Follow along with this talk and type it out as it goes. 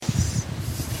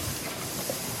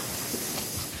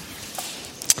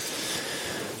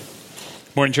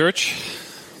Morning, church.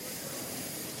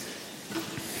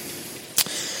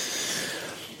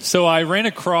 So I ran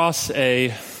across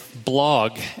a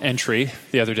blog entry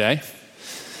the other day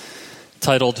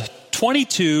titled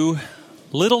 22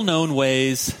 Little Known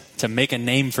Ways to Make a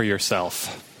Name for Yourself.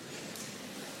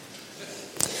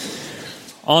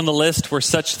 On the list were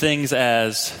such things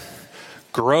as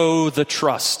grow the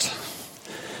trust,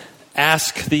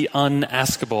 ask the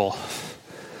unaskable,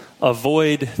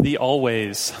 avoid the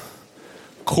always,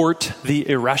 court the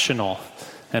irrational,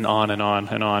 and on and on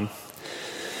and on.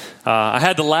 I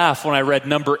had to laugh when I read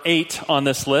number 8 on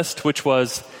this list, which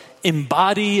was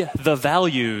embody the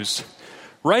values,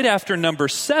 right after number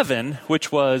 7,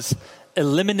 which was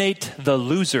eliminate the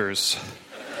losers.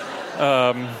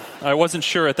 I wasn't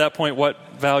sure at that point what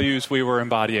values we were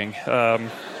embodying.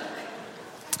 But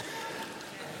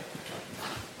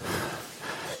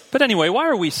anyway, why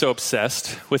are we so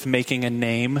obsessed with making a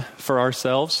name for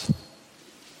ourselves?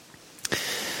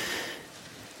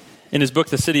 In his book,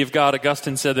 The City of God,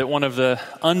 Augustine said that one of the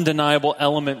undeniable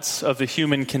elements of the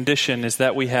human condition is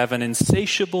that we have an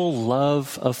insatiable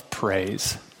love of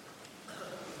praise.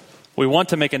 We want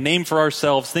to make a name for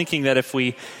ourselves, thinking that if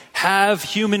we have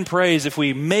human praise, if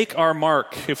we make our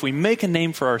mark, if we make a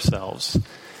name for ourselves,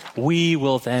 we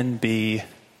will then be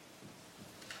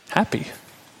happy,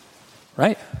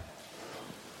 right?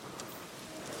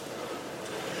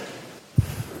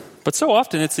 But so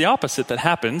often it's the opposite that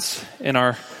happens in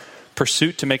our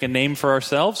pursuit to make a name for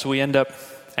ourselves. We end up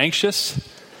anxious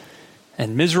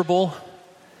and miserable,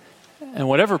 and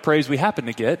whatever praise we happen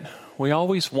to get, we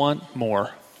always want more.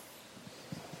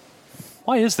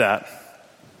 Why is that?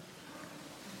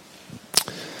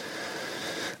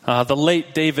 The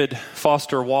late David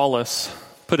Foster Wallace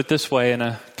put it this way in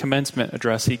a commencement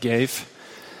address he gave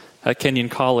at Kenyon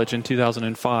College in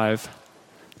 2005.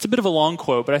 It's a bit of a long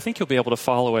quote, but I think you'll be able to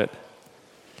follow it.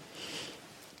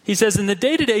 He says, in the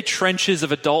day-to-day trenches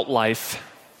of adult life,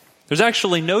 there's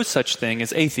actually no such thing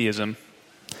as atheism.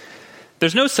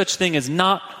 There's no such thing as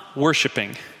not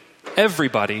worshiping.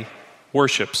 Everybody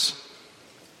worships.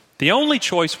 The only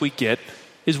choice we get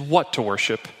is what to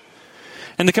worship.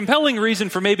 And the compelling reason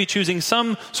for maybe choosing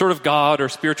some sort of God or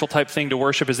spiritual type thing to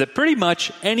worship is that pretty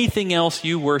much anything else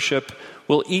you worship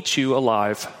will eat you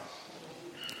alive.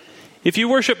 If you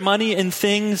worship money and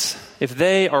things, if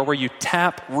they are where you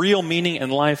tap real meaning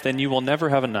in life, then you will never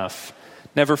have enough,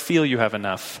 never feel you have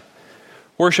enough.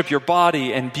 Worship your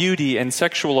body and beauty and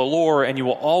sexual allure, and you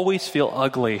will always feel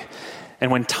ugly. And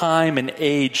when time and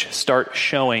age start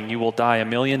showing, you will die a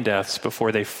million deaths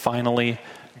before they finally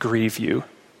grieve you.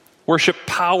 Worship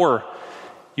power.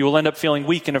 You will end up feeling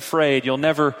weak and afraid.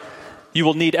 You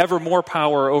will need ever more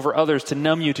power over others to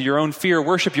numb you to your own fear.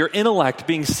 Worship your intellect,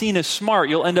 being seen as smart.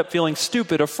 You'll end up feeling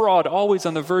stupid, a fraud, always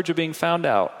on the verge of being found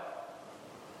out.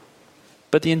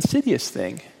 But the insidious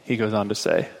thing, he goes on to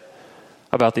say,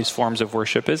 about these forms of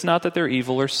worship is not that they're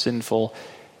evil or sinful.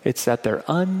 It's that they're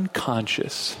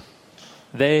unconscious.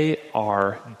 They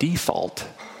are default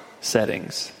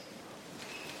settings.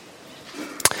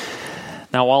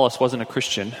 Now, Wallace wasn't a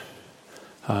Christian,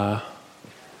 but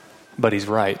he's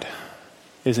right.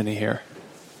 Isn't he here?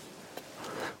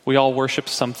 We all worship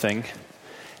something,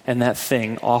 and that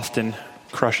thing often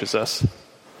crushes us.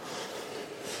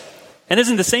 And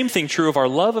isn't the same thing true of our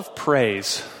love of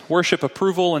praise? Worship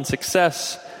approval and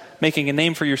success, making a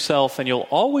name for yourself, and you'll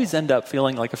always end up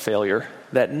feeling like a failure,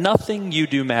 that nothing you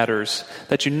do matters,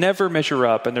 that you never measure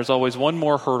up, and there's always one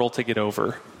more hurdle to get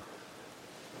over.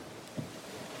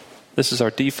 This is our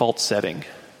default setting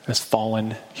as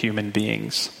fallen human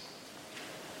beings.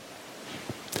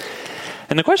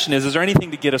 And the question is there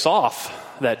anything to get us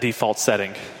off that default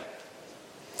setting?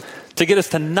 To get us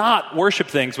to not worship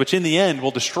things which in the end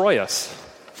will destroy us?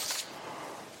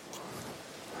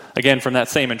 Again, from that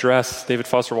same address, David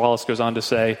Foster Wallace goes on to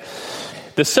say,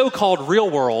 the so-called real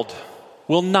world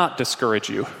will not discourage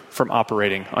you from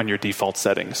operating on your default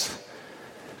settings.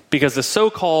 Because the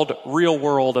so-called real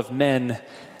world of men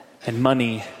and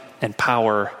money and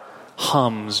power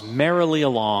hums merrily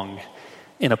along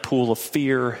in a pool of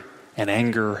fear and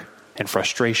anger and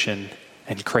frustration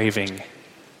and craving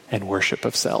and worship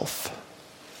of self.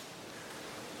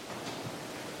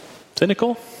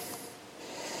 Cynical?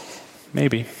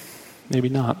 Maybe. Maybe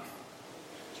not.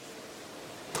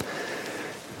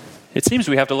 It seems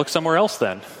we have to look somewhere else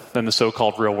then than the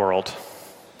so-called real world.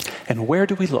 And where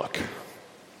do we look?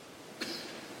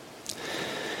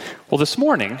 Well, this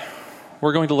morning,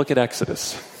 we're going to look at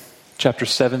Exodus, chapter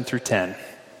 7 through 10.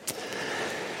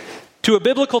 To a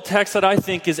biblical text that I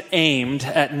think is aimed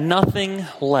at nothing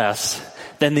less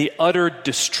than the utter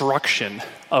destruction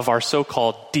of our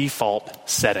so-called default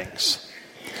settings.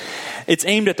 It's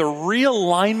aimed at the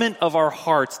realignment of our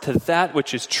hearts to that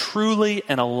which is truly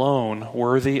and alone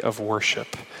worthy of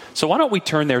worship. So why don't we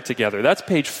turn there together? That's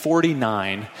page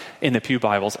 49 in the Pew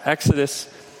Bibles,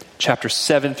 Exodus chapter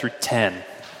 7 through 10.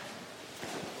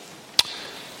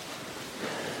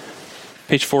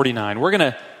 Page 49. We're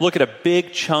going to look at a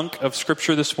big chunk of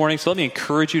Scripture this morning, so let me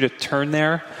encourage you to turn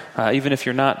there. Even if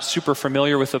you're not super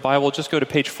familiar with the Bible, just go to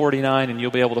page 49 and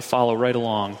you'll be able to follow right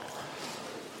along.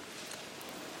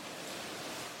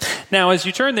 Now, as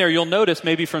you turn there, you'll notice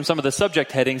maybe from some of the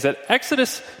subject headings that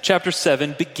Exodus chapter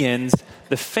 7 begins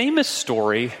the famous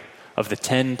story of the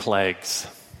 10 plagues.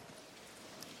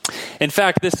 In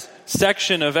fact, this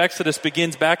section of Exodus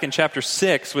begins back in chapter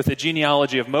 6 with the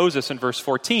genealogy of Moses in verse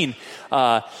 14.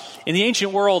 In the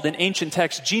ancient world, in ancient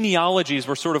texts, genealogies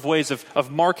were sort of ways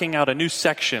of marking out a new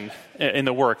section in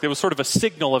the work. There was sort of a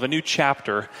signal of a new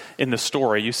chapter in the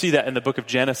story. You see that in the book of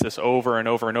Genesis over and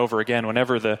over and over again.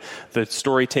 Whenever the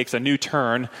story takes a new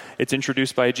turn, it's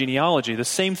introduced by a genealogy. The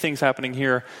same thing's happening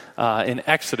here in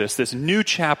Exodus. This new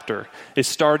chapter is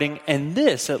starting, and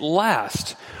this, at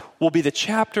last, will be the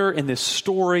chapter in this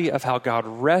story of how God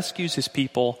rescues his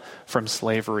people from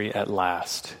slavery at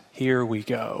last. Here we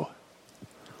go.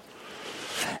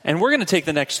 And we're going to take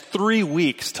the next 3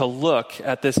 weeks to look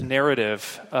at this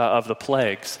narrative of the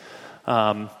plagues.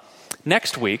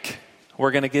 Next week, we're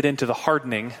going to get into the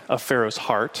hardening of Pharaoh's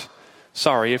heart.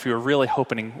 Sorry, if you were really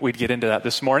hoping we'd get into that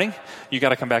this morning, you got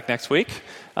to come back next week.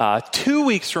 2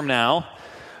 weeks from now,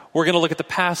 we're going to look at the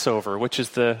Passover, which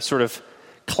is the sort of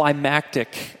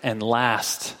climactic and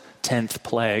last 10th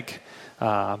plague.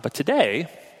 But today,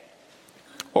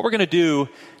 what we're going to do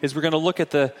is we're going to look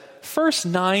at the first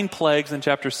 9 plagues in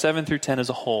chapters 7 through 10 as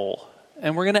a whole.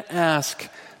 And we're going to ask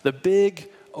the big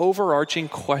overarching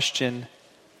question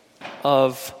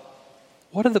of,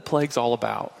 what are the plagues all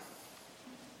about?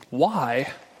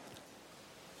 Why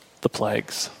the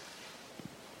plagues?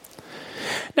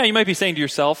 Now, you might be saying to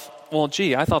yourself, well,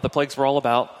 gee, I thought the plagues were all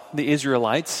about the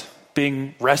Israelites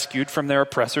being rescued from their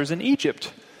oppressors in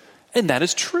Egypt. And that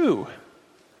is true.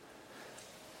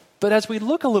 But as we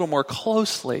look a little more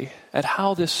closely at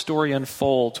how this story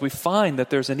unfolds, we find that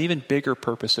there's an even bigger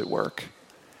purpose at work.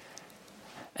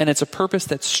 And it's a purpose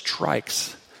that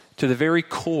strikes to the very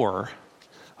core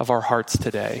of our hearts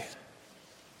today.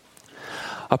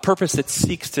 A purpose that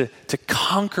seeks to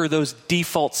conquer those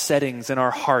default settings in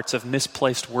our hearts of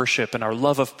misplaced worship and our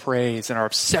love of praise and our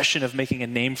obsession of making a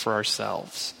name for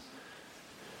ourselves.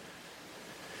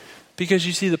 Because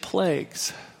you see, the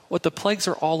plagues, what the plagues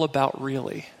are all about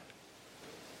really,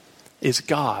 is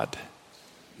God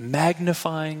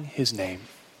magnifying his name.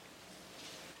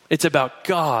 It's about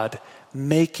God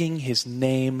making his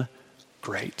name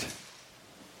great.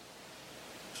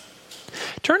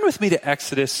 Turn with me to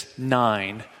Exodus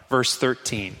 9, verse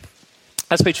 13.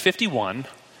 That's page 51.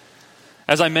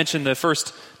 As I mentioned, the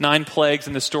first 9 plagues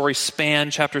in the story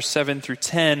span chapters 7 through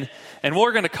 10, and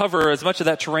we're going to cover as much of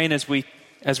that terrain as we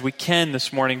can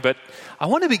this morning, but I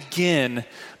want to begin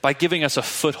by giving us a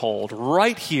foothold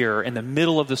right here in the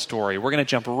middle of the story. We're going to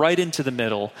jump right into the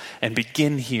middle and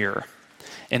begin here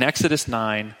in Exodus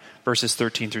 9, verses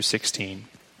 13 through 16.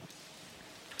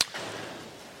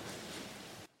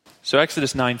 So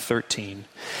Exodus 9:13.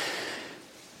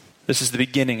 This is the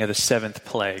beginning of the 7th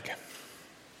plague.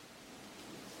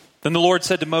 Then the Lord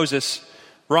said to Moses,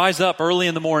 "Rise up early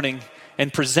in the morning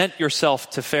and present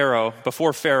yourself to Pharaoh,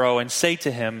 before Pharaoh, and say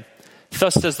to him,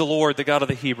 'Thus says the Lord, the God of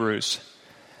the Hebrews,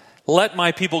 let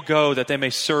my people go that they may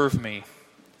serve me.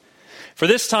 For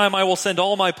this time I will send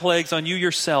all my plagues on you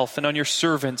yourself and on your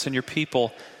servants and your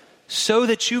people, so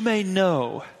that you may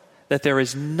know that there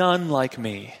is none like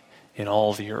me in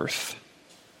all the earth.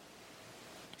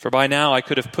 For by now I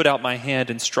could have put out my hand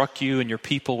and struck you and your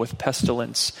people with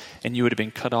pestilence, and you would have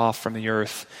been cut off from the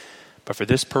earth. But for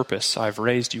this purpose I've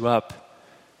raised you up,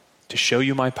 to show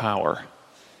you my power,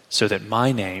 so that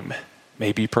my name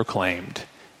may be proclaimed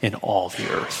in all the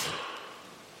earth.'"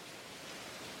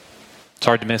 It's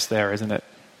hard to miss there, isn't it?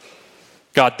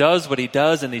 God does what he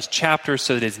does in these chapters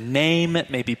so that his name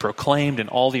may be proclaimed in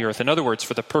all the earth. In other words,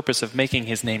 for the purpose of making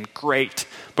his name great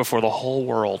before the whole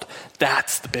world.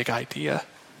 That's the big idea.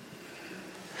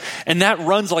 And that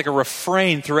runs like a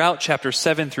refrain throughout chapters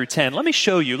 7 through 10. Let me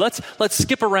show you. Let's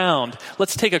skip around.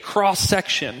 Let's take a cross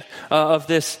section of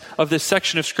this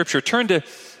section of Scripture. Turn to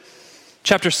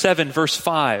chapter 7, verse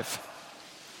 5.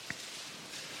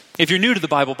 If you're new to the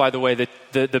Bible, by the way,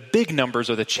 the big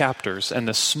numbers are the chapters and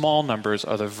the small numbers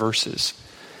are the verses.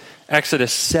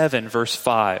 Exodus 7, verse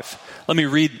 5. Let me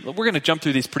read. We're going to jump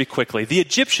through these pretty quickly. The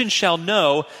Egyptians shall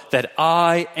know that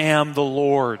I am the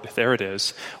Lord. There it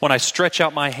is. When I stretch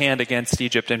out my hand against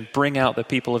Egypt and bring out the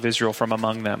people of Israel from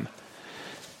among them.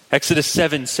 Exodus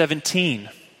 7:17.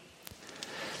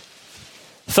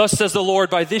 Thus says the Lord,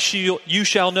 by this you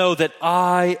shall know that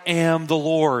I am the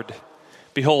Lord.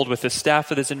 Behold, with the staff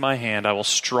that is in my hand, I will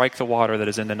strike the water that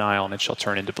is in the Nile, and it shall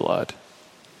turn into blood.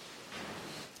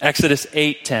 Exodus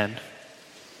 8:10.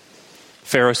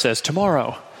 Pharaoh says,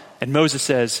 tomorrow. And Moses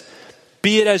says,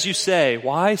 be it as you say.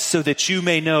 Why? So that you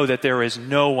may know that there is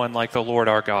no one like the Lord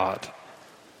our God.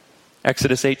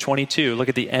 Exodus 8:22. Look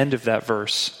at the end of that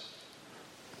verse.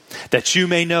 That you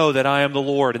may know that I am the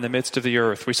Lord in the midst of the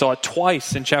earth. We saw it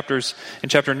twice in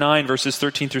chapter 9, verses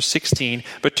 13 through 16.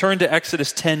 But turn to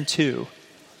Exodus 10:2.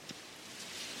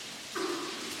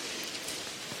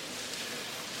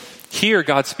 Here,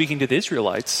 God's speaking to the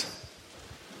Israelites.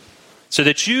 So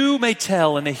that you may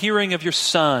tell in the hearing of your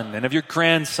son and of your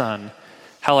grandson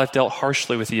how I've dealt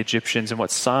harshly with the Egyptians and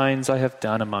what signs I have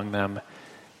done among them,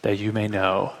 that you may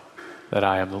know that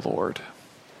I am the Lord.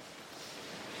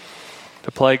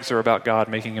 The plagues are about God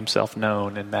making himself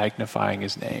known and magnifying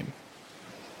his name.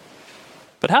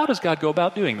 But how does God go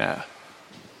about doing that?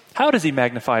 How does he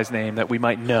magnify his name that we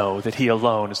might know that he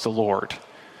alone is the Lord?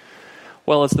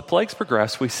 Well, as the plagues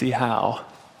progress, we see how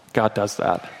God does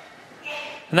that.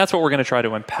 And that's what we're going to try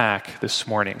to unpack this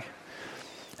morning.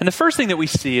 And the first thing that we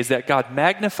see is that God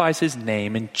magnifies his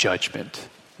name in judgment.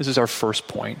 This is our first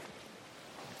point.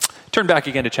 Turn back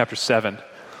again to chapter 7. We'll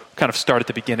kind of start at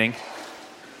the beginning.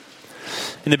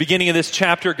 In the beginning of this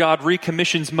chapter, God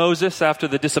recommissions Moses after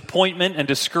the disappointment and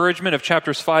discouragement of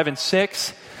chapters 5 and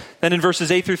 6. Then in verses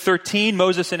 8 through 13,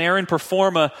 Moses and Aaron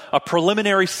perform a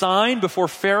preliminary sign before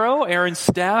Pharaoh. Aaron's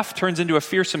staff turns into a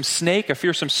fearsome snake, a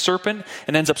fearsome serpent,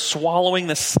 and ends up swallowing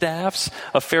the staffs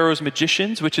of Pharaoh's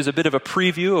magicians, which is a bit of a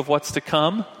preview of what's to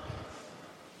come.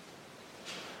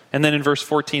 And then in verse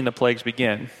 14, the plagues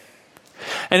begin.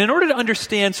 And in order to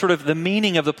understand sort of the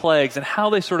meaning of the plagues and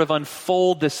how they sort of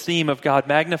unfold this theme of God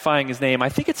magnifying his name, I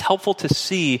think it's helpful to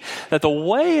see that the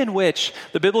way in which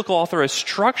the biblical author has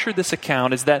structured this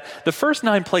account is that the first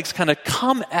 9 plagues kind of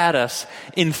come at us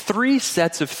in 3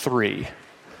 sets of 3.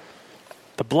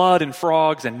 The blood and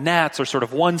frogs and gnats are sort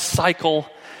of one cycle,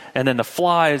 and then the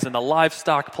flies and the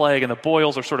livestock plague and the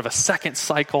boils are sort of a second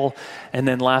cycle, and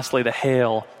then lastly the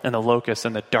hail and the locusts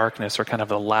and the darkness are kind of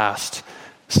the last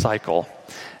cycle.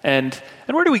 And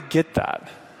where do we get that?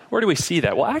 Where do we see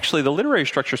that? Well, actually, the literary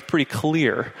structure is pretty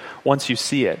clear once you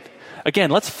see it.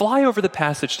 Again, let's fly over the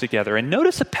passage together and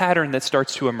notice a pattern that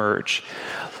starts to emerge.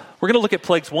 We're going to look at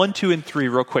plagues 1, 2, and 3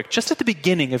 real quick, just at the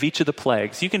beginning of each of the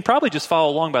plagues. You can probably just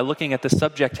follow along by looking at the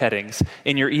subject headings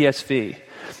in your ESV.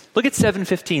 Look at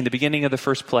 7:15, the beginning of the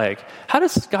first plague. How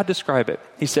does God describe it?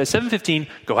 He says, 7:15,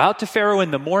 go out to Pharaoh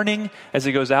in the morning as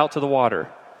he goes out to the water.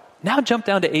 Now jump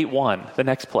down to 8:1, the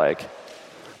next plague.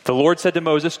 The Lord said to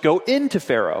Moses, go into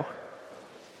Pharaoh.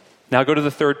 Now go to the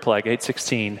third plague,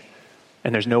 8:16,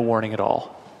 and there's no warning at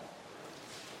all.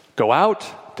 Go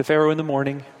out to Pharaoh in the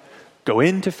morning, go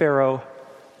into Pharaoh,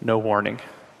 no warning.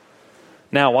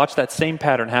 Now watch that same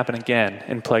pattern happen again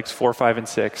in plagues 4, 5, and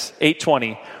 6.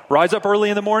 8:20, rise up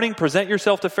early in the morning, present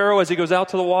yourself to Pharaoh as he goes out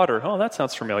to the water. Oh, that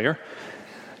sounds familiar.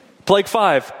 Plague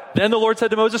 5, then the Lord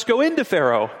said to Moses, go into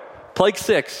Pharaoh. Plague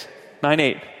 6,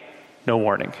 9:8, no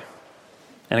warning.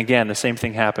 And again, the same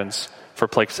thing happens for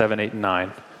plague 7, 8, and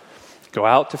 9. Go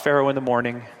out to Pharaoh in the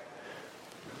morning,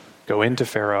 go into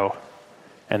Pharaoh,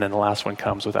 and then the last one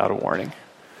comes without a warning.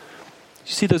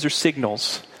 You see, those are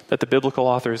signals that the biblical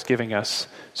author is giving us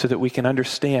so that we can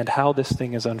understand how this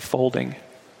thing is unfolding.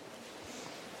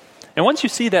 And once you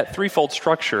see that threefold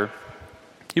structure,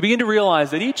 you begin to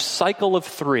realize that each cycle of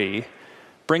 3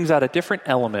 brings out a different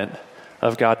element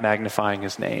of God magnifying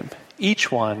his name. Each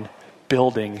one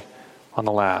building on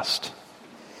the last.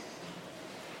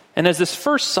 And as this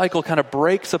first cycle kind of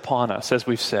breaks upon us, as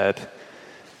we've said,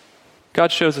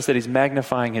 God shows us that he's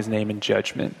magnifying his name in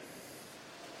judgment.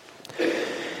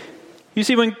 You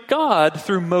see, when God,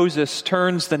 through Moses,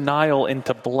 turns the Nile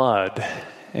into blood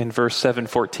in verse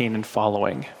 7:14 and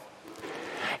following,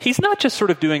 he's not just sort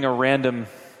of doing a random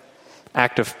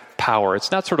act of power.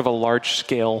 It's not sort of a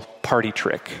large-scale party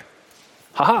trick.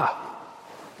 Ha-ha!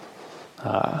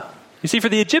 You see, for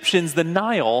the Egyptians, the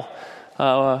Nile,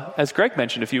 as Greg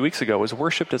mentioned a few weeks ago, was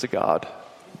worshipped as a god.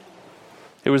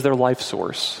 It was their life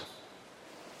source.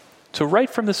 So right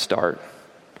from the start,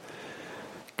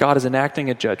 God is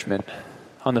enacting a judgment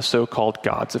on the so-called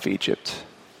gods of Egypt,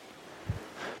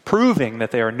 proving that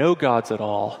they are no gods at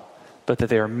all, but that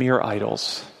they are mere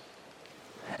idols.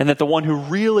 and that the one who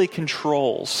really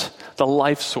controls the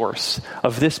life source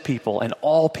of this people and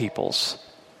all peoples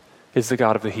is the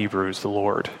God of the Hebrews, the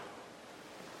Lord.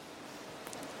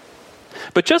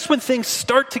 But just when things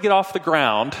start to get off the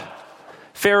ground,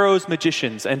 Pharaoh's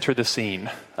magicians enter the scene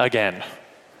again.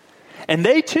 And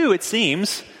they too, it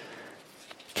seems,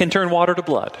 can turn water to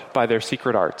blood by their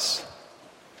secret arts.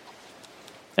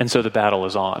 And so the battle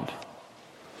is on.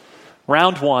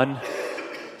 Round 1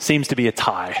 seems to be a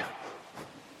tie.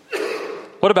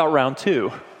 What about round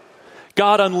 2?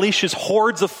 God unleashes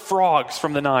hordes of frogs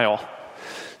from the Nile.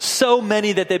 So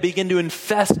many that they begin to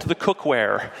infest the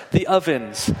cookware, the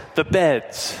ovens, the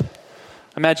beds.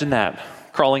 Imagine that,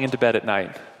 crawling into bed at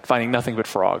night, finding nothing but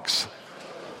frogs.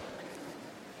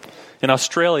 In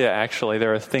Australia, actually,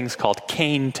 there are things called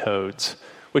cane toads,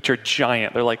 which are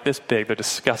giant. They're like this big. They're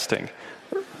disgusting.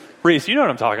 Reese, you know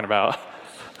what I'm talking about.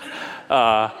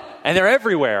 And they're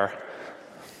everywhere.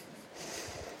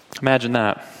 Imagine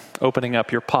that, opening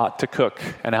up your pot to cook,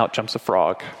 and out jumps a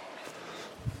frog.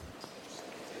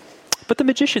 But the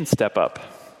magicians step up,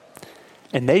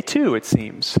 and they too, it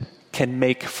seems, can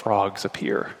make frogs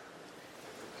appear.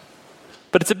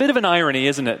 But it's a bit of an irony,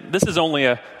 isn't it? This is only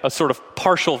a sort of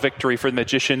partial victory for the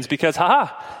magicians because,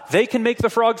 they can make the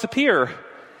frogs appear.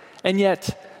 And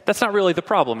yet, that's not really the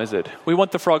problem, is it? We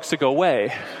want the frogs to go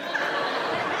away.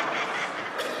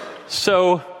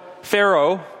 So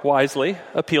Pharaoh, wisely,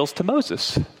 appeals to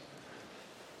Moses.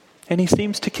 And he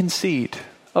seems to concede,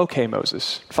 okay,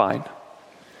 Moses, fine.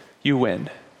 You win.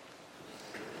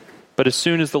 But as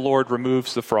soon as the Lord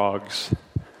removes the frogs,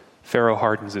 Pharaoh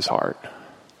hardens his heart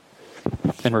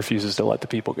and refuses to let the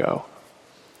people go.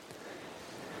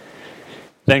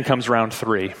 Then comes round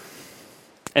 3.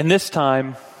 And this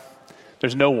time,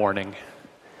 there's no warning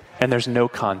and there's no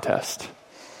contest.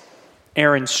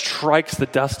 Aaron strikes the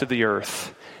dust of the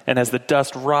earth, and as the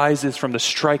dust rises from the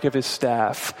strike of his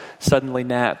staff, suddenly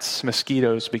gnats,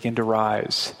 mosquitoes begin to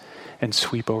rise and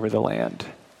sweep over the land.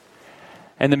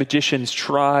 And the magicians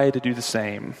try to do the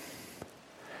same,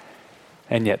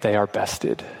 and yet they are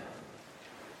bested.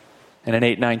 And in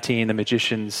 8:19, the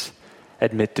magicians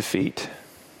admit defeat.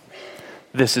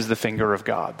 This is the finger of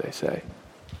God, they say.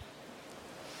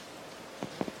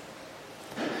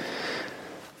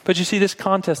 But you see, this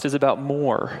contest is about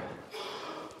more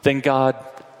than God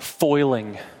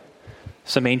foiling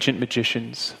some ancient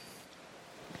magicians.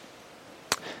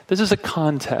 This is a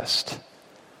contest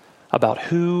about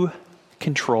who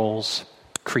controls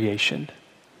creation.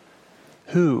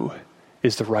 Who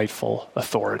is the rightful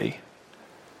authority?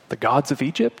 The gods of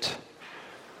Egypt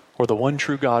or the one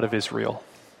true God of Israel?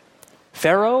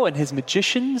 Pharaoh and his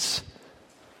magicians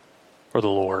or the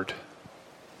Lord?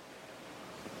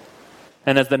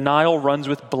 And as the Nile runs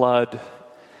with blood,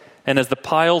 and as the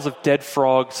piles of dead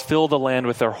frogs fill the land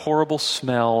with their horrible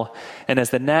smell, and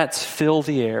as the gnats fill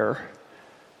the air,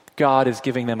 God is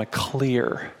giving them a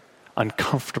clear,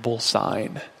 uncomfortable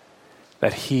sign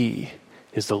that He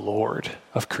is the Lord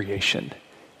of creation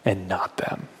and not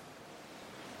them.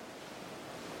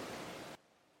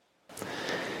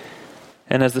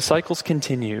 And as the cycles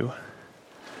continue,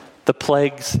 the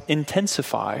plagues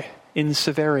intensify in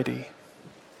severity.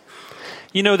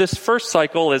 You know, this first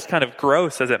cycle, as kind of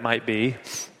gross as it might be,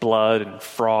 blood and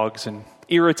frogs, and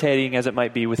irritating as it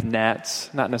might be with gnats,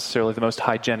 not necessarily the most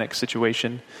hygienic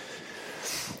situation.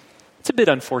 It's a bit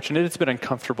unfortunate, it's a bit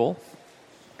uncomfortable.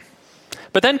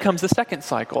 But then comes the second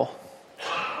cycle,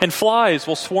 and flies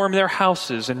will swarm their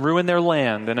houses and ruin their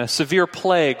land, and a severe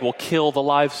plague will kill the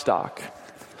livestock,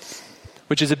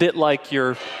 which is a bit like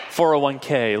your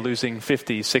 401k losing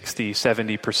 50, 60,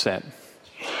 70%.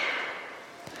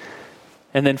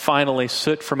 And then finally,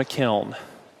 soot from a kiln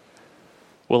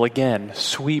will again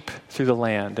sweep through the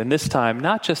land. And this time,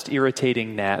 not just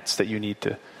irritating gnats that you need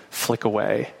to flick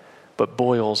away, but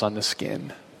boils on the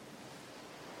skin.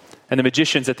 And the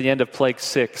magicians at the end of Plague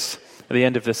 6, at the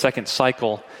end of the second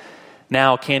cycle,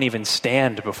 now can't even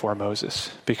stand before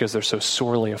Moses because they're so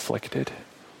sorely afflicted.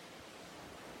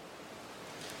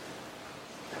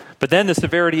 But then the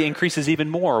severity increases even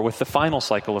more with the final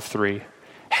cycle of 3.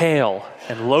 Hail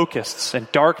and locusts and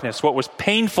darkness, what was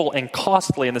painful and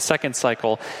costly in the second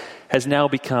cycle, has now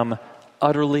become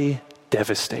utterly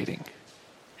devastating.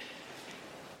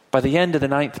 By the end of the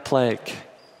 9th plague,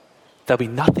 there'll be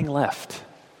nothing left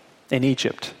in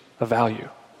Egypt of value.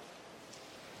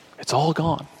 It's all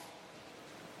gone.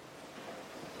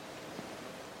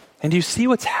 And you see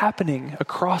what's happening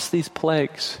across these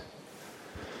plagues.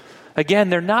 Again,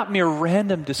 they're not mere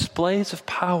random displays of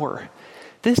power.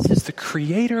 This is the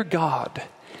Creator God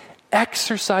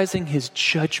exercising His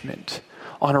judgment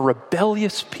on a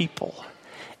rebellious people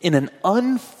in an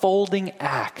unfolding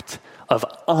act of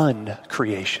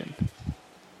uncreation.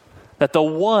 That the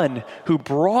one who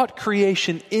brought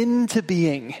creation into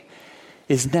being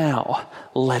is now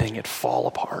letting it fall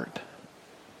apart.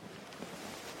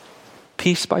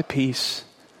 Piece by piece,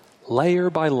 layer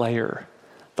by layer,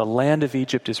 the land of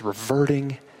Egypt is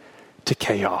reverting to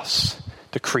chaos.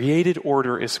 The created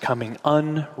order is coming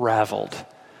unraveled.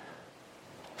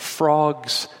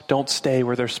 Frogs don't stay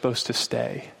where they're supposed to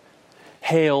stay.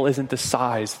 Hail isn't the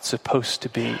size it's supposed to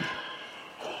be.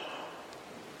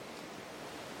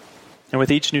 And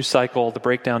with each new cycle, the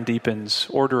breakdown deepens.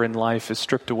 Order in life is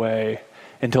stripped away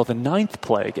until the 9th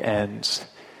plague ends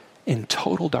in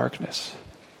total darkness.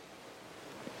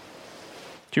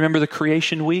 Do you remember the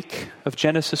creation week of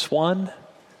Genesis 1?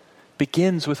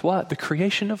 Begins with what? The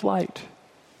creation of light.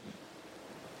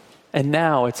 And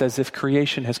now it's as if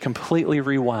creation has completely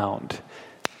rewound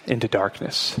into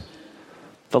darkness.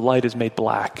 The light is made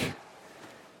black,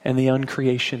 and the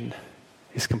uncreation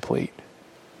is complete.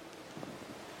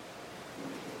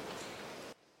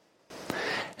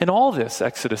 And all this,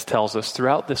 Exodus tells us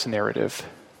throughout this narrative,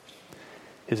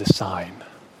 is a sign.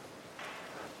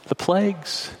 The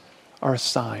plagues are a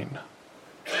sign.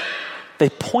 They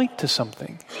point to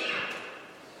something.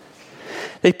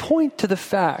 They point to the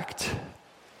fact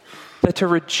that to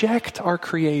reject our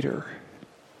Creator,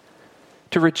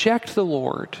 to reject the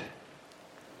Lord,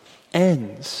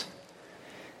 ends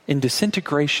in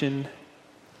disintegration,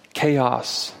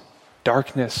 chaos,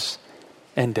 darkness,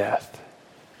 and death.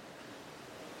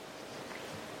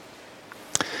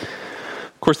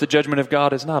 Of course, the judgment of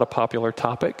God is not a popular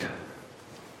topic.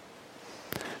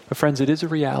 But friends, it is a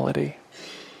reality.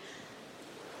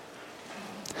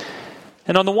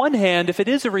 And on the one hand, if it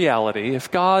is a reality, if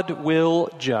God will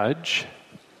judge,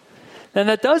 then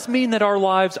that does mean that our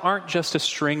lives aren't just a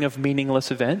string of meaningless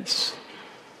events.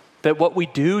 That what we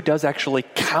do does actually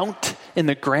count in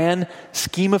the grand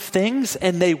scheme of things,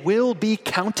 and they will be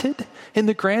counted in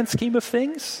the grand scheme of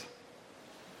things.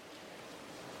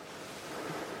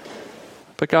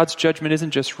 But God's judgment isn't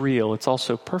just real, it's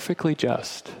also perfectly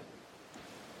just.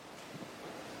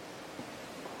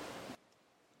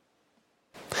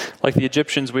 Like the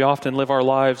Egyptians, we often live our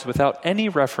lives without any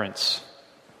reference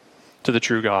to the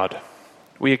true God.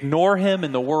 We ignore him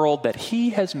in the world that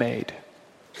he has made.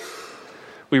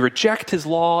 We reject his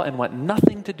law and want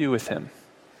nothing to do with him.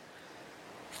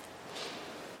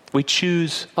 We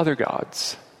choose other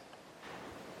gods.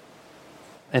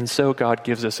 And so God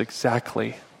gives us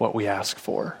exactly what we ask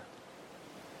for.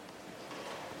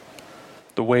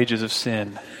 The wages of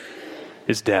sin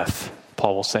is death,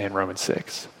 Paul will say in Romans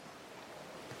 6.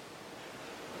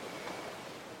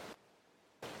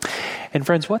 And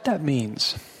friends, what that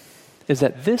means is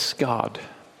that this God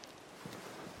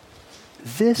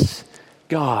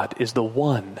is the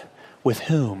one with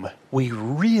whom we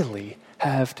really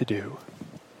have to do.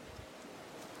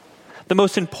 The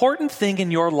most important thing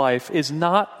in your life is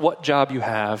not what job you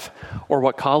have or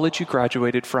what college you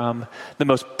graduated from. The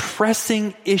most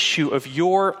pressing issue of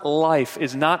your life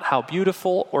is not how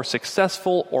beautiful or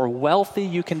successful or wealthy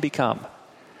you can become,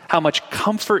 how much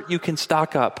comfort you can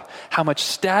stock up, how much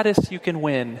status you can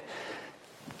win.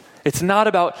 It's not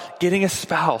about getting a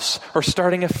spouse or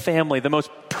starting a family. The most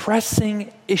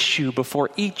pressing issue before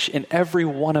each and every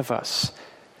one of us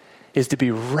is to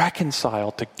be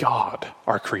reconciled to God,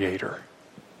 our Creator.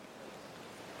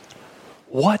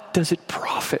 What does it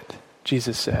profit,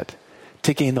 Jesus said,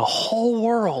 to gain the whole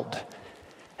world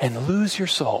and lose your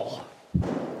soul?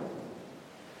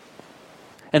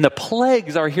 And the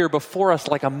plagues are here before us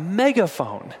like a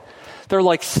megaphone. They're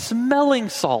like smelling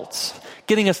salts,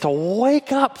 getting us to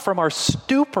wake up from our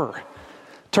stupor,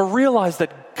 to realize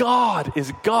that God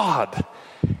is God,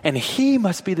 and he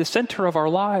must be the center of our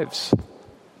lives.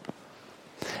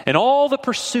 And all the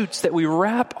pursuits that we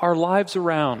wrap our lives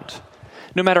around,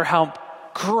 no matter how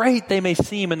great they may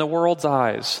seem in the world's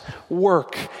eyes,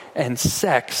 work and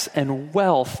sex and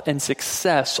wealth and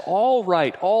success, all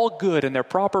right, all good in their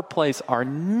proper place, are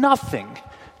nothing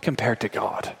compared to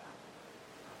God.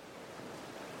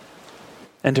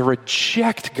 And to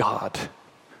reject God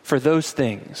for those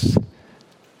things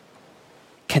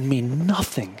can mean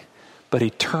nothing but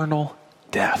eternal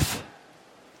death.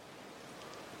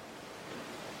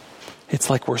 It's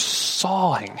like we're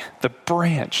sawing the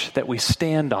branch that we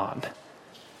stand on.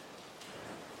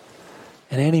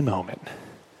 And any moment,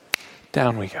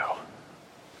 down we go.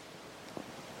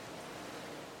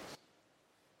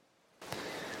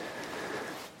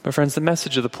 But friends, the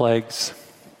message of the plagues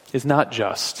is not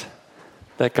just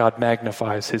that God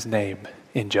magnifies his name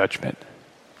in judgment.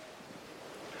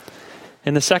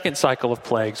 In the second cycle of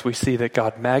plagues, we see that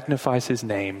God magnifies his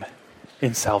name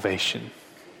in salvation.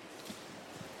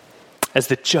 As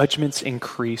the judgments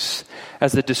increase,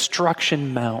 as the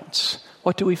destruction mounts,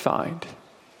 what do we find?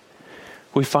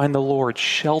 We find the Lord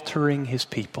sheltering his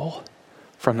people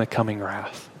from the coming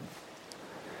wrath.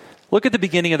 Look at the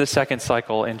beginning of the second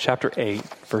cycle in chapter 8,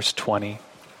 verse 20.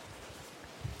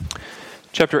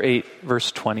 Chapter 8,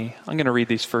 verse 20. I'm going to read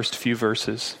these first few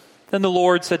verses. Then the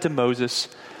Lord said to Moses,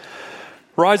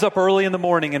 "Rise up early in the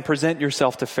morning and present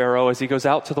yourself to Pharaoh as he goes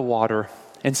out to the water,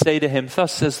 and say to him,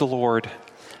 'Thus says the Lord,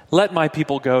 let my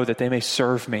people go that they may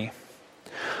serve me.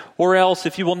 Or else,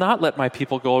 if you will not let my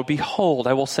people go, behold,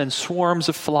 I will send swarms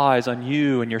of flies on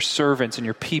you and your servants and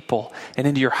your people and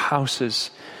into your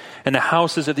houses. And the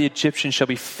houses of the Egyptians shall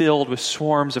be filled with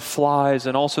swarms of flies,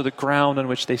 and also the ground on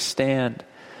which they stand.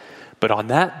 But on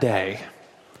that day,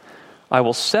 I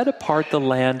will set apart the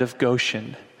land of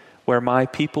Goshen, where my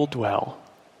people dwell,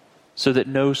 so that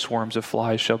no swarms of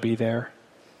flies shall be there,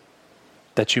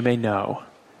 that you may know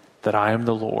that I am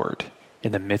the Lord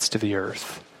in the midst of the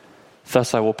earth.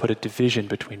 Thus I will put a division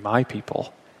between my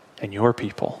people and your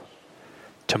people.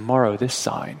 Tomorrow this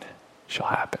sign shall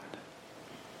happen.'"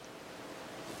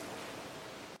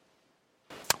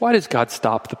 Why does God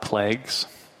stop the plagues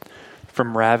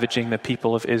from ravaging the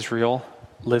people of Israel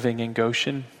living in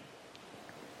Goshen?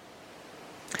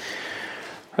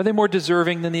 Are they more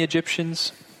deserving than the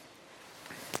Egyptians?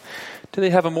 Do they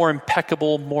have a more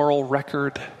impeccable moral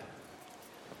record?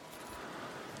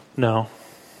 No.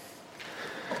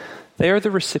 They are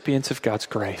the recipients of God's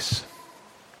grace,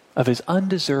 of his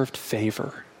undeserved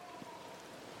favor.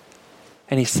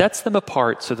 And he sets them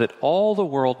apart so that all the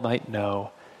world might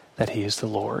know that he is the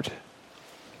Lord.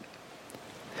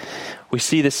 We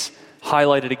see this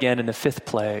highlighted again in the 5th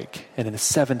plague, and in the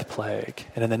 7th plague,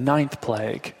 and in the 9th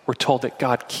plague. We're told that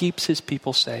God keeps his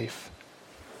people safe.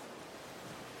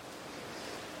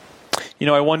 You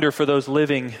know, I wonder for those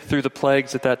living through the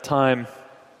plagues at that time,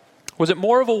 was it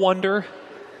more of a wonder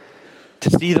to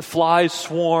see the flies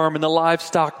swarm and the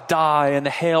livestock die and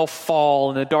the hail fall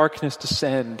and the darkness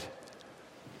descend?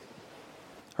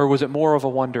 Or was it more of a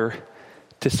wonder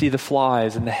to see the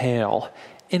flies and the hail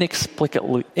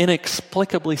inexplicably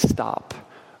stop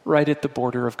right at the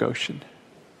border of Goshen?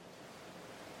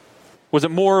 Was it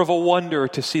more of a wonder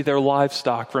to see their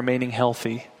livestock remaining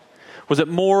healthy? Was it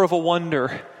more of a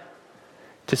wonder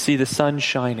to see the sun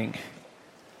shining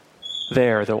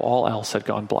there, though all else had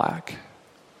gone black?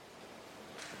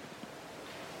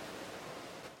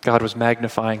 God was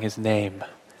magnifying his name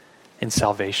in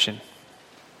salvation.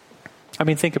 I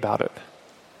mean, think about it.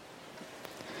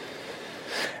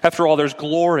 After all, there's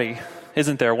glory,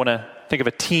 isn't there, when think of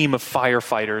a team of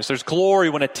firefighters. There's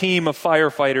glory when a team of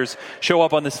firefighters show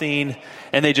up on the scene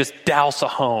and they just douse a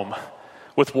home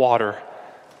with water.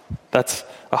 That's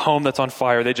a home that's on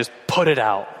fire. They just put it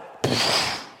out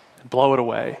and blow it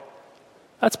away.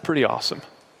 That's pretty awesome.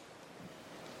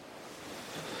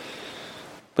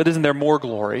 But isn't there more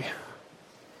glory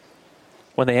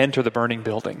when they enter the burning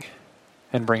building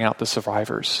and bring out the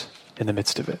survivors in the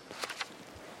midst of it?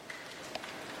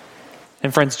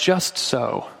 And friends, just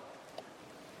so,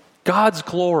 God's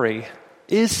glory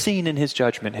is seen in his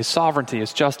judgment, his sovereignty,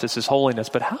 his justice, his holiness,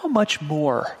 but how much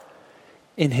more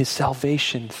in his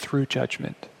salvation through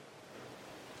judgment?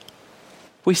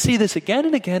 We see this again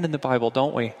and again in the Bible,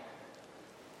 don't we?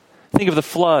 Think of the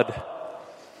flood.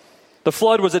 The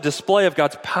flood was a display of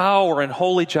God's power and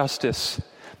holy justice,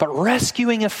 but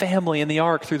rescuing a family in the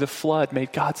ark through the flood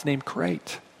made God's name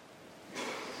great.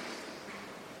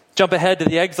 Jump ahead to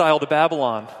the exile to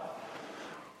Babylon,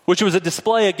 which was a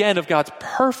display again of God's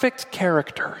perfect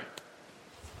character,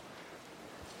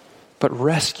 but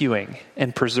rescuing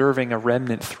and preserving a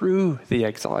remnant through the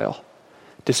exile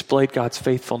displayed God's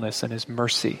faithfulness and his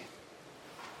mercy.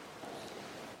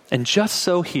 And just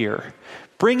so here,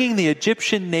 bringing the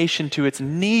Egyptian nation to its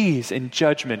knees in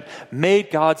judgment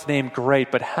made God's name great,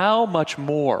 but how much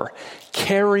more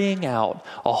carrying out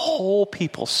a whole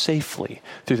people safely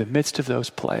through the midst of those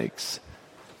plagues,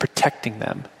 protecting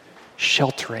them,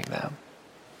 sheltering them.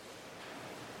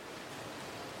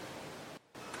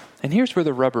 And here's where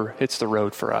the rubber hits the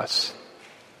road for us.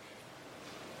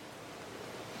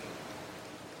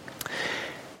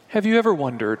 Have you ever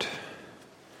wondered,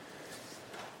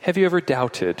 have you ever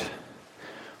doubted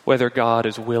whether God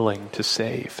is willing to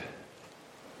save?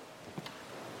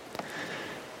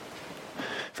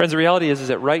 Friends, the reality is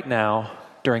that right now,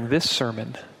 during this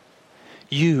sermon,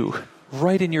 you,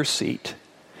 right in your seat,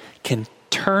 can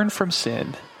turn from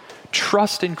sin,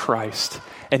 trust in Christ,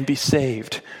 and be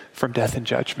saved from death and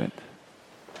judgment.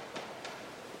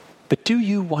 But do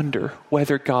you wonder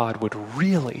whether God would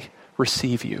really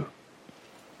receive you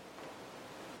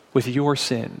with your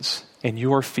sins and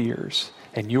your fears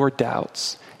and your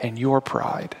doubts and your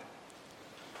pride?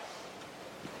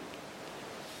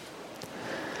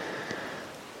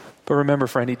 But remember,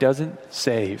 friend, he doesn't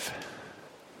save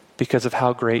because of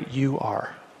how great you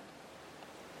are.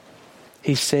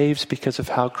 He saves because of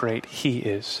how great he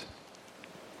is.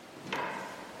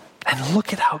 And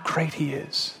look at how great he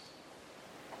is.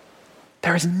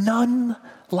 There is none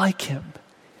like him.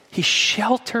 He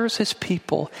shelters his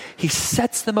people. He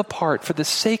sets them apart for the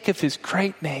sake of his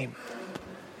great name.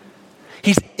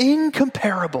 He's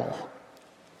incomparable,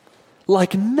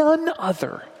 like none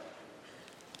other.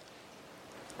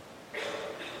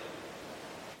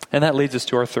 And that leads us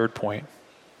to our third point.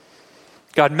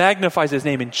 God magnifies his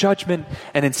name in judgment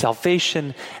and in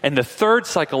salvation. And the third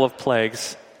cycle of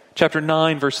plagues, chapter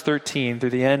 9, verse 13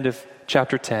 through the end of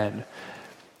chapter 10,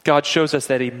 God shows us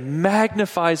that he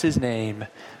magnifies his name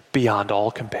beyond all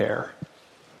compare.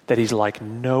 That he's like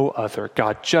no other.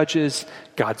 God judges,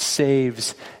 God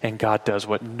saves, and God does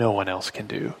what no one else can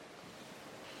do.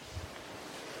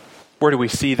 Where do we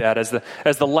see that? As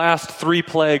the last three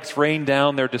plagues rain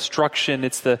down their destruction,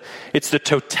 it's the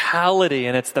totality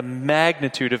and it's the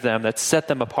magnitude of them that set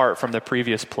them apart from the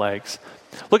previous plagues.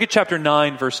 Look at chapter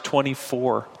 9, verse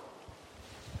 24.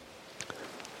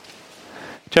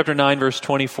 Chapter 9, verse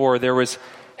 24, there was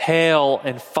hail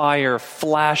and fire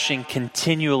flashing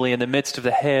continually in the midst of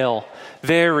the hail,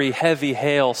 very heavy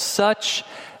hail, such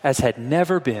as had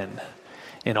never been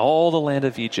in all the land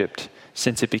of Egypt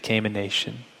since it became a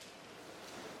nation.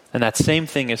 And that same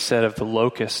thing is said of the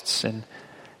locusts in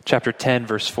chapter 10,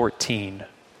 verse 14.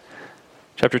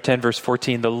 Chapter 10, verse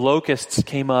 14, the locusts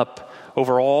came up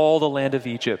over all the land of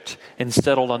Egypt and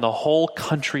settled on the whole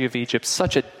country of Egypt,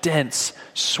 such a dense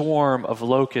swarm of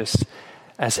locusts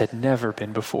as had never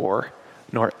been before,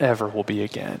 nor ever will be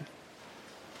again.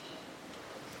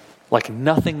 Like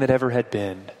nothing that ever had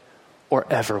been or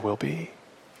ever will be.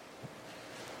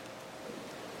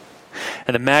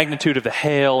 And the magnitude of the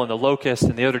hail and the locust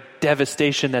and the other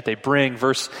devastation that they bring,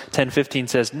 verse 10:15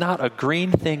 says, not a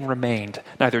green thing remained,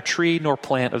 neither tree nor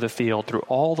plant of the field through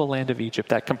all the land of Egypt.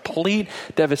 That complete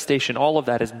devastation, all of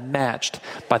that is matched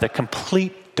by the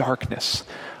complete darkness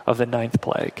of the ninth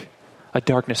plague. A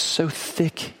darkness so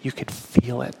thick you could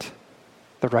feel it,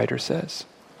 the writer says.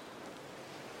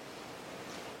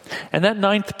 And that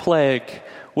ninth plague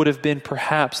would have been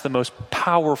perhaps the most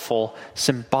powerful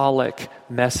symbolic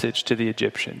message to the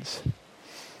Egyptians.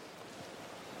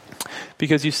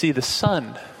 Because you see, the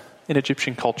sun in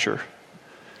Egyptian culture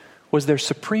was their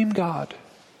supreme god,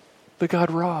 the god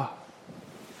Ra.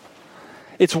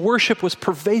 Its worship was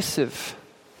pervasive,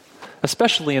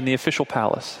 especially in the official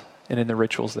palace and in the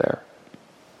rituals there.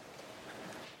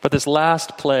 But this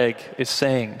last plague is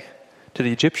saying to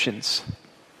the Egyptians,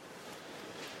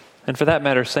 and for that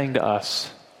matter, saying to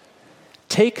us,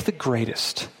 take the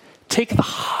greatest, take the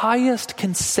highest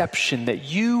conception that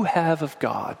you have of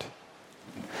God.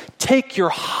 Take your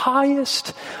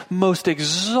highest, most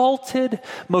exalted,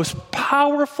 most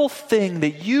powerful thing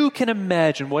that you can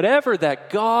imagine, whatever that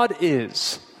God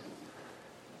is.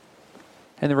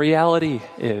 And the reality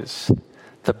is,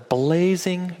 the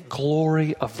blazing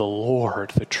glory of the Lord,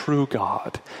 the true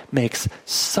God, makes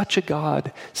such a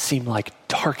God seem like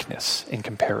darkness in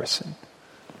comparison.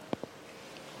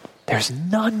 There's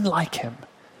none like him,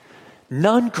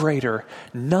 none greater,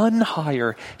 none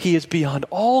higher. He is beyond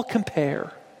all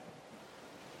compare.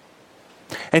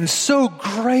 And so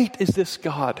great is this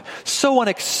God, so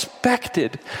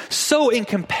unexpected, so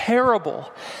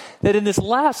incomparable, that in this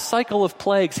last cycle of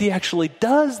plagues, he actually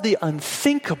does the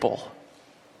unthinkable.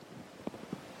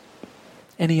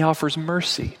 And he offers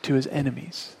mercy to his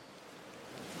enemies.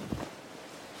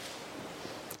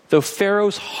 Though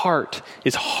Pharaoh's heart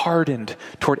is hardened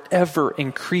toward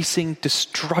ever-increasing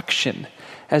destruction,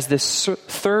 as this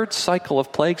third cycle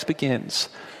of plagues begins,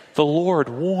 the Lord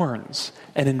warns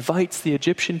and invites the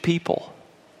Egyptian people.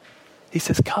 He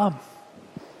says, come.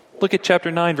 Look at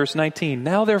chapter 9, verse 19.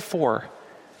 Now therefore,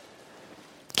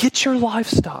 get your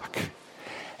livestock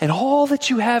and all that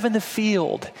you have in the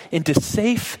field into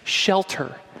safe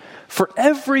shelter. For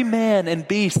every man and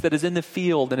beast that is in the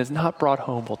field and is not brought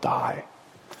home will die.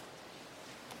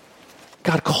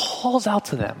 God calls out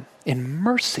to them in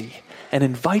mercy and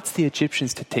invites the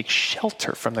Egyptians to take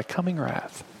shelter from the coming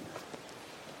wrath.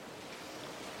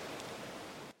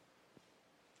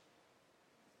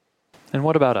 And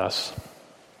what about us?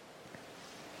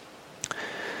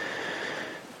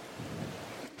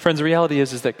 Friends, the reality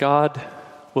is that God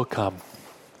will come.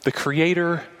 The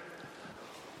Creator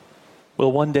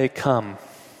will one day come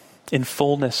in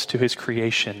fullness to his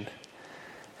creation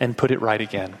and put it right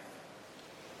again.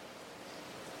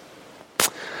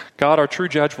 God, our true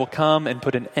judge, will come and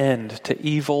put an end to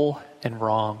evil and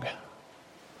wrong.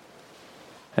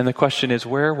 And the question is,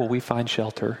 where will we find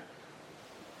shelter?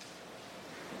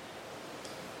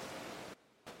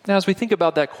 Now, as we think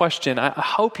about that question, I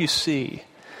hope you see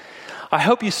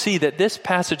that this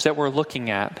passage that we're looking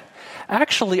at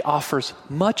actually offers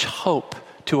much hope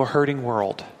to a hurting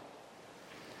world.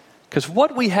 Because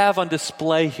what we have on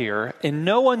display here, in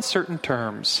no uncertain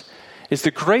terms, is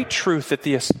the great truth that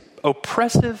the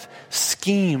oppressive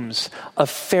schemes of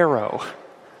Pharaoh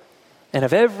and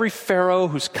of every Pharaoh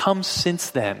who's come since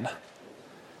then,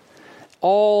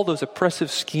 all those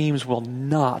oppressive schemes will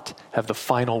not have the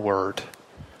final word.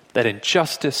 That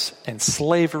injustice and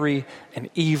slavery and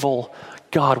evil,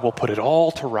 God will put it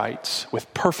all to rights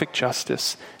with perfect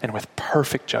justice and with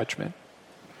perfect judgment.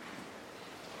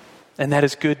 And that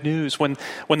is good news. When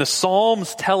the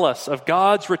Psalms tell us of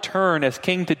God's return as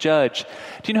king to judge,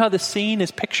 do you know how the scene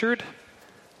is pictured?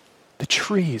 The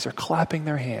trees are clapping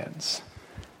their hands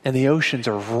and the oceans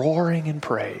are roaring in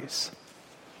praise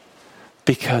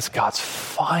because God's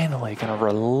finally going to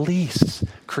release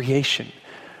creation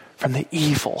from the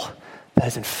evil that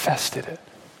has infested it.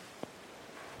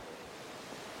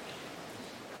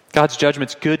 God's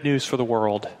judgment's good news for the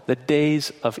world. The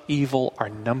days of evil are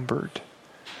numbered.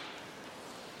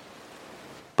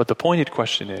 But the pointed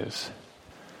question is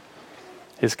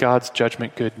God's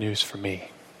judgment good news for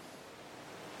me?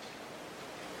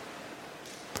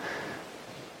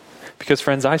 Because,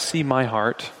 friends, I see my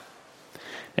heart,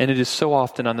 and it is so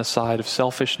often on the side of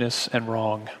selfishness and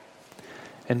wrong,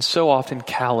 and so often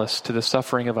callous to the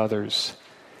suffering of others,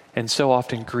 and so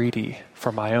often greedy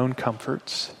for my own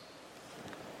comforts.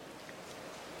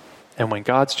 And when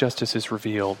God's justice is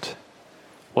revealed,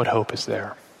 what hope is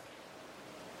there?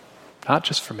 Not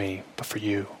just for me, but for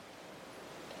you.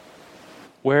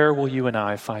 Where will you and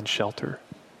I find shelter?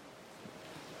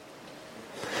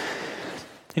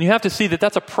 And you have to see that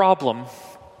that's a problem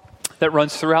that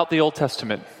runs throughout the Old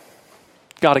Testament.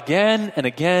 God again and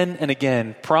again and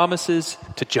again promises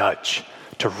to judge,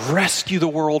 to rescue the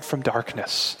world from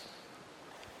darkness.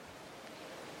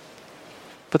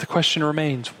 But the question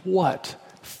remains, what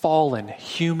fallen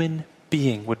human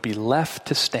being would be left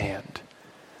to stand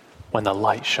when the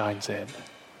light shines in?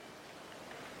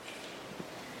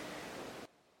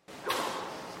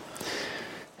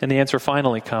 And the answer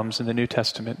finally comes in the New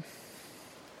Testament.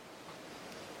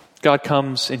 God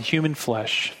comes in human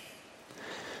flesh.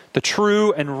 The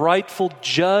true and rightful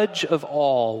judge of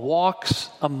all walks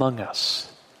among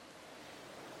us.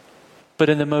 But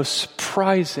in the most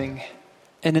surprising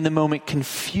and in the moment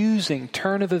confusing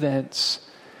turn of events,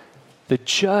 the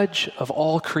judge of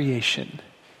all creation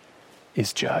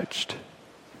is judged.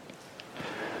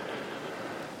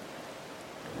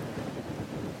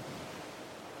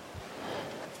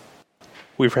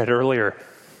 We read earlier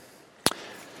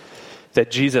that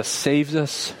Jesus saves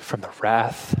us from the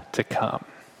wrath to come.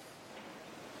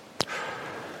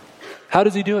 How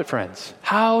does he do it, friends?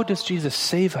 How does Jesus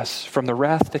save us from the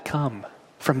wrath to come,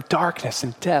 from darkness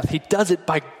and death? He does it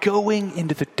by going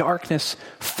into the darkness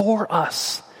for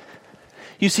us.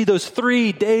 You see, those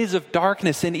 3 days of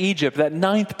darkness in Egypt, that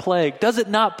 9th plague, does it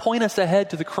not point us ahead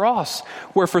to the cross,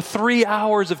 where for 3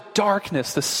 hours of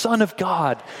darkness, the Son of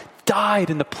God died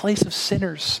in the place of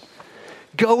sinners,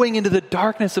 going into the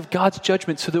darkness of God's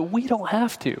judgment so that we don't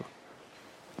have to.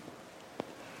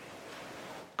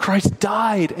 Christ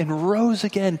died and rose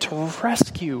again to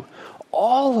rescue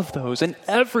all of those and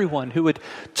everyone who would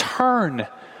turn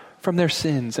from their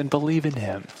sins and believe in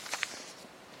him.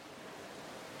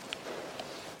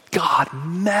 God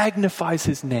magnifies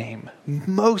his name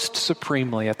most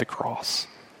supremely at the cross,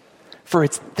 for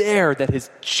it's there that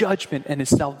his judgment and his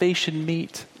salvation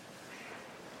meet,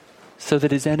 so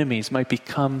that his enemies might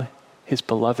become his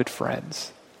beloved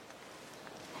friends,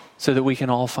 so that we can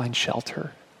all find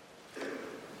shelter,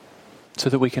 so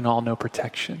that we can all know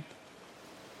protection.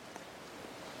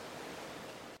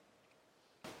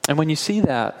 And when you see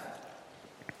that,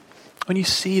 and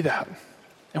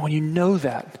when you know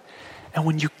that, and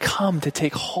when you come to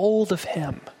take hold of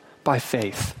him by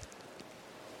faith,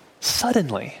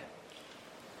 suddenly,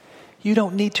 you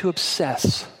don't need to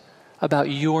obsess about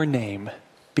your name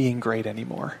being great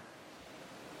anymore.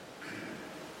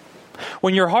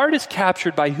 When your heart is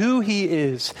captured by who he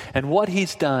is and what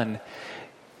he's done,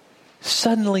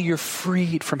 suddenly you're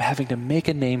freed from having to make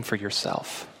a name for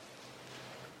yourself.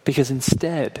 Because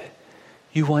instead,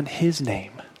 you want his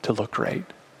name to look great.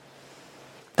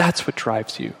 That's what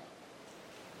drives you.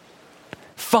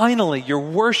 Finally, you're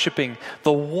worshiping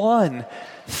the one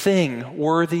thing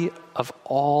worthy of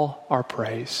all our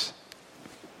praise.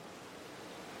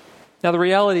 Now, the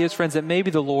reality is, friends, that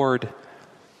maybe the Lord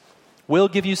will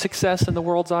give you success in the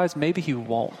world's eyes. Maybe he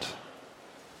won't.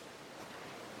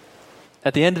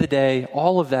 At the end of the day,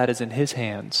 all of that is in his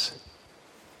hands.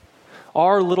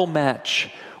 Our little match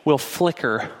will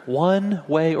flicker one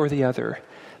way or the other,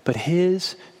 but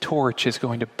his torch is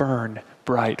going to burn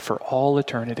bright for all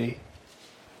eternity.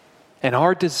 And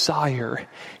our desire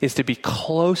is to be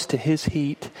close to his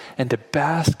heat and to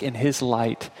bask in his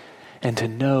light and to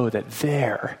know that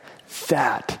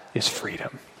that is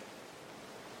freedom.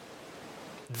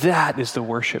 That is the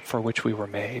worship for which we were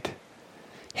made.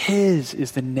 His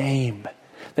is the name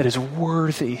that is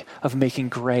worthy of making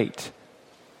great.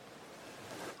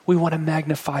 We want to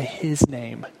magnify his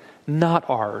name, not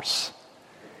ours.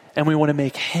 And we want to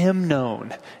make him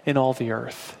known in all the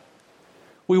earth.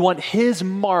 We want his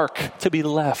mark to be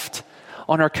left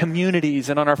on our communities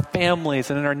and on our families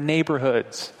and in our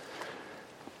neighborhoods.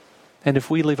 And if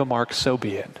we leave a mark, so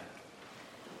be it.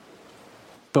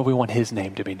 But we want his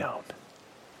name to be known.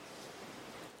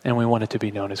 And we want it to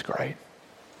be known as great.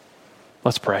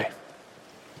 Let's pray.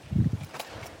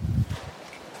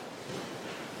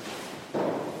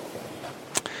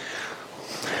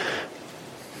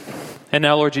 And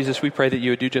now, Lord Jesus, we pray that you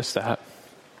would do just that.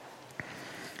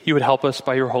 You would help us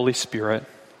by your Holy Spirit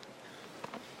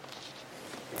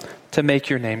to make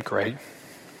your name great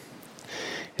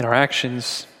in our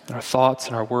actions, in our thoughts,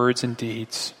 in our words and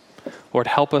deeds. Lord,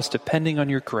 help us, depending on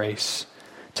your grace,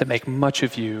 to make much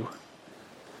of you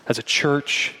as a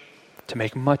church, to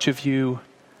make much of you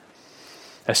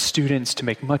as students, to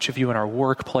make much of you in our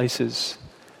workplaces,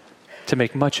 to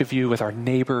make much of you with our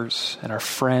neighbors and our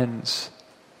friends.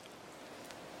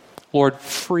 Lord,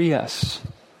 free us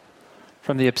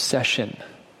from the obsession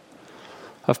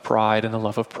of pride and the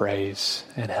love of praise,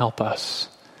 and help us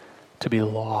to be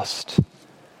lost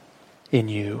in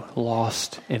you,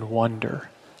 lost in wonder,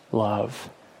 love,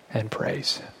 and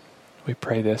praise. We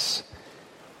pray this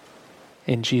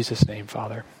in Jesus' name,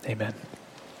 Father. Amen.